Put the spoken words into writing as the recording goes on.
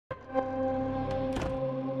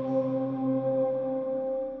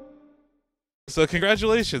So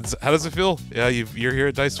congratulations. How does it feel? Yeah, you're here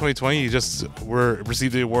at DICE 2020. You just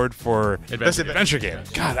received the award for Best Adventure Game.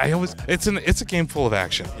 God, it's a game full of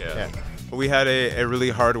action. Yeah. We had a really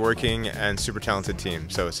hardworking and super talented team,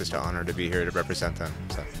 so it's just an honor to be here to represent them.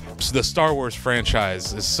 So the Star Wars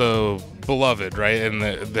franchise is so beloved, right? And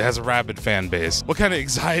it has a rabid fan base. What kind of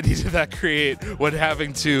anxiety did that create when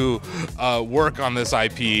having to work on this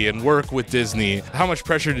IP and work with Disney? How much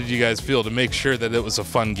pressure did you guys feel to make sure that it was a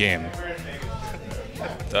fun game?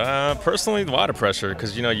 Personally, a lot of pressure,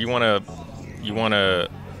 because you want to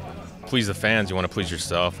please the fans, you want to please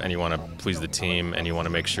yourself, and you want to please the team, and you want to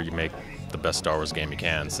make sure you make the best Star Wars game you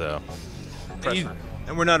can. So,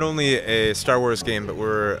 and we're not only a Star Wars game, but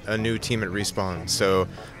we're a new team at Respawn. So,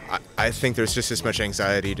 I think there's just as much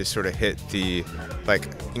anxiety to sort of hit the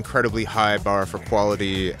incredibly high bar for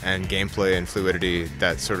quality and gameplay and fluidity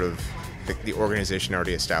that sort of the organization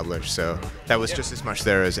already established. So that was just as much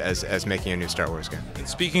there as making a new Star Wars game. And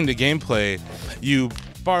speaking to gameplay, you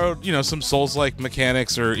borrowed some Souls-like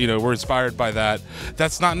mechanics, or were inspired by that.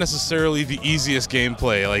 That's not necessarily the easiest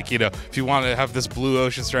gameplay. If you want to have this blue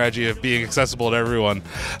ocean strategy of being accessible to everyone,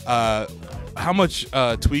 how much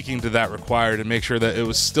tweaking did that require to make sure that it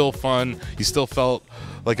was still fun, you still felt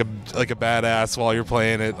like a badass while you're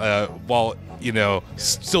playing it, while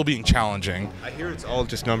still being challenging? I hear it's all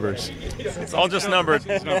just numbers. It's all just numbers.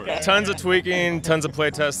 Tons of tweaking, tons of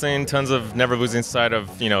play testing, tons of never losing sight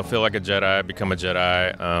of, feel like a Jedi, become a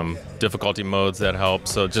Jedi, difficulty modes that help.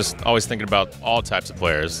 So just always thinking about all types of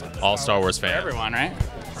players, all Star Wars fans. For everyone, right?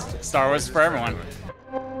 Star Wars is for everyone.